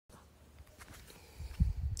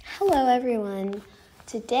Hello everyone.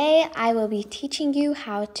 Today I will be teaching you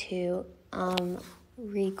how to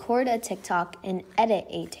record a TikTok and edit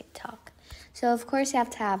a TikTok. So of course you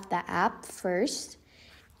have to have the app first,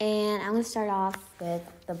 and I'm going to start off with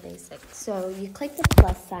the basics. So you click the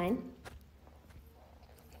plus sign,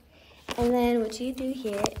 and then what you do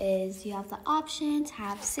here is you have the option to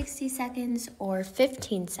have 60 seconds or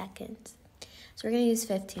 15 seconds. So we're going to use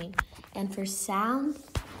 15. And for sound,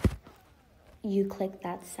 you click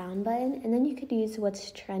that sound button, and then you could use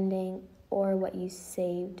what's trending or what you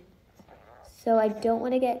saved. So I don't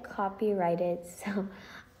want to get copyrighted, so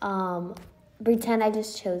pretend I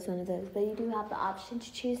just chose one of those, but you do have the option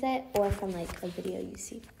to choose it or from like a video you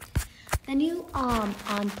see. Then you on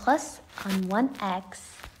 1x,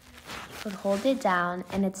 you would hold it down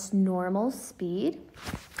and it's normal speed.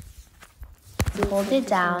 You hold it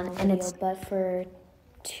down and it's, but for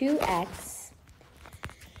 2x,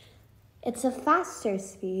 it's a faster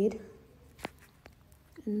speed.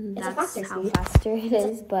 That's how faster it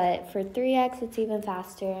is, but for 3x, it's even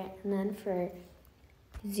faster. And then for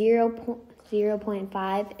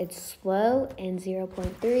 0.5, it's slow, and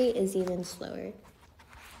 0.3 is even slower.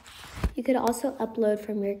 You could also upload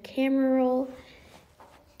from your camera roll,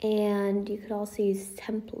 and you could also use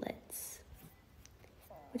templates.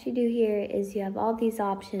 What you do here is you have all these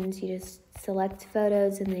options. You just select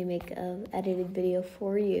photos, and they make an edited video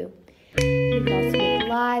for you. You can also make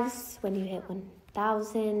lives when you hit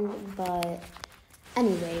 1,000, but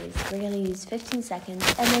anyways, we're going to use 15 seconds.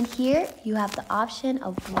 And then here you have the option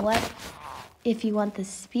of if you want the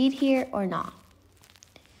speed here or not.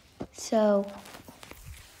 So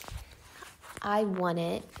I want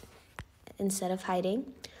it instead of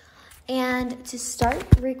hiding. And to start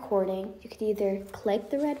recording, you could either click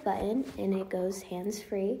the red button and it goes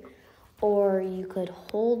hands-free, or you could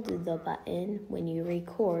hold the button when you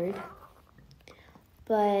record.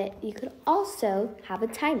 But you could also have a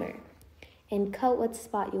timer and cut what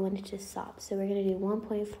spot you want it to stop. So we're going to do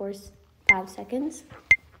 1.45 seconds.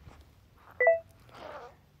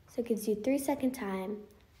 So it gives you 3-second time,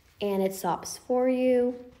 and it stops for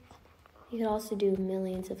you. You could also do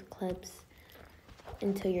millions of clips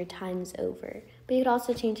until your time's over. But you could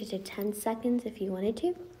also change it to 10 seconds if you wanted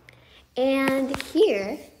to. And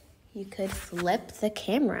here, you could flip the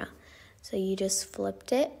camera. So you just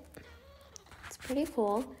flipped it. It's pretty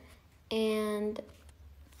cool. And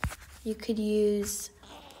you could use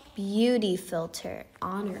beauty filter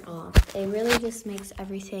on or off. It really just makes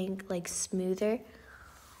everything like smoother.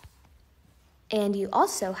 And you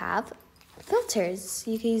also have filters.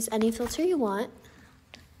 You can use any filter you want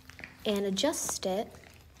and adjust it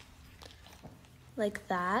like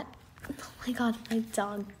that. Oh my god, my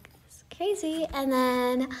dog is crazy. And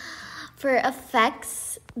then for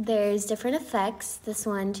effects, there's different effects. This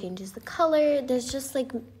one changes the color. There's just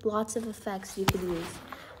like lots of effects you could use.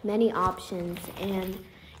 Many options, and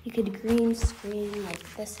you could green screen.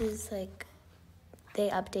 Like this is like, they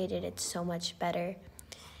updated it so much better.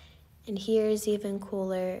 And here's even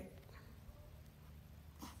cooler.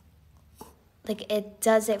 Like it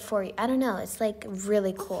does it for you. I don't know, it's like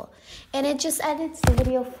really cool. And it just edits the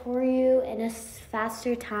video for you in a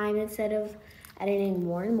faster time instead of editing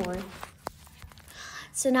more and more.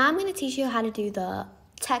 So now I'm going to teach you how to do the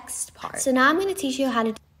text part. So now I'm going to teach you how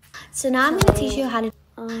to So now I'm going to teach you how to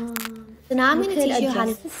So now I'm going to teach you how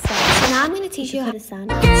to So now I'm going to teach you how to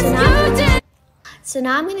sound. So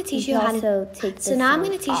now I'm going to teach you how to take the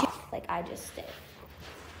sound off, like I just did.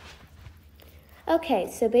 Okay,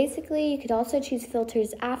 so basically you could also choose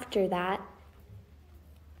filters after that.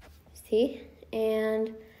 See?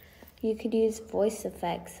 And you could use voice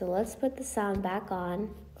effects. So let's put the sound back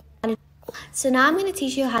on. So now I'm going to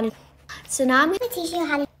teach you how to So now I'm going to teach you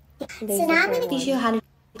how to So now I'm going to teach you how to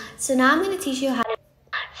So now I'm going to teach you how to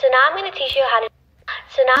So now I'm going to teach you how to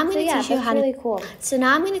So now I'm going to teach you how to really cool. So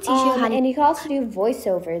now I'm going to teach you how to And you can also do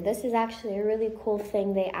voiceover. This is actually a really cool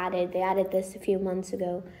thing they added. They added this a few months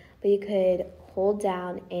ago, but you could hold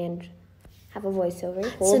down and have a voiceover.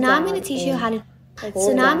 So now I'm going to teach you how to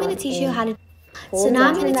So now I'm going to teach you how to So now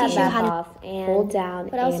I'm going to teach you how to hold down.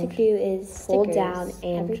 What else you can do is hold down,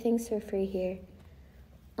 and everything's for free here.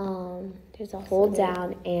 There's also hold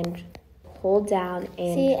down and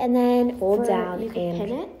see, and then hold down and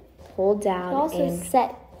pin it. Hold down also and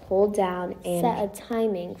set a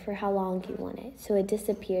timing for how long you want it, so it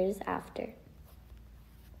disappears after.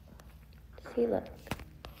 See, look.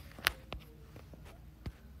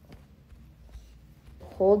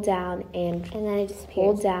 Hold down and then it disappears.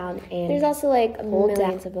 Hold down and there's also like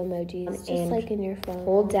millions of emojis. It's just like in your phone.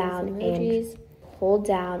 Hold down emojis. Hold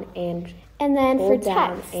down and then for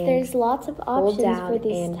text, there's lots of options for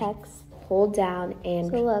these texts. hold down and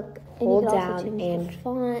so look, and hold you can down also change and the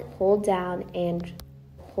font. hold down and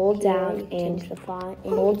hold down and change the font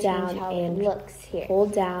and hold you can down change how and it looks here.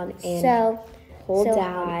 hold down and So hold so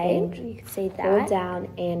down hi, and you can say that. hold down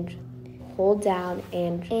and hold down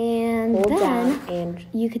and And hold then down and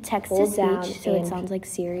you could text to hold down speech, so it and sounds like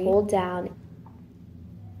Siri. hold down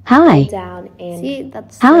Hi. hold down and See,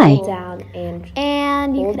 that's Hi. so hold down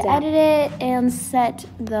and you hold could down. edit it and set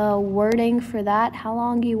the wording for that, how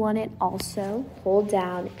long you want it also. hold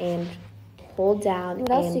down and hold down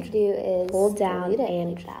What and else you could do is hold down delete it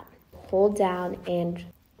and like that. hold down and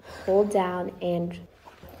hold down and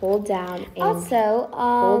hold down and Also,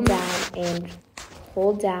 hold down and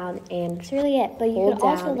hold down and that's really it. But you hold could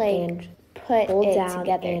also down like and put hold it down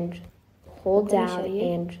together. and hold Let me down show you.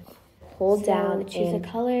 and hold So down choose and a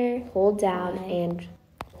color. hold down Hi. and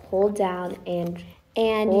hold down and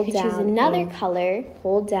And hold you could choose down another and color.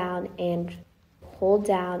 hold down and hold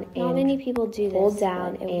down and Not many people do this, hold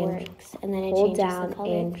down but it and works. And then it hold changes down the color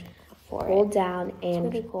and for hold it. down It's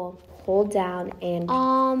and really cool. hold down and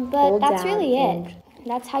But hold that's down really and it.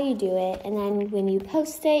 That's how you do it. And then when you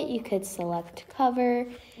post it, you could select cover.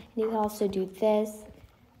 And you can also do this.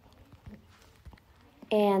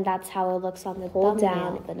 And that's how it looks on the hold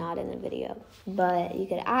thumbnail, down. but not in the video. But you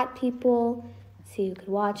could add people, so you could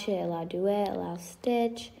watch it, allow duet, allow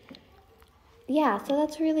stitch. Yeah, so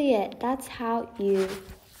that's really it. That's how you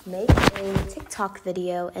make a TikTok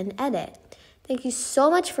video and edit. Thank you so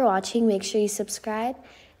much for watching. Make sure you subscribe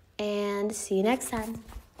and see you next time.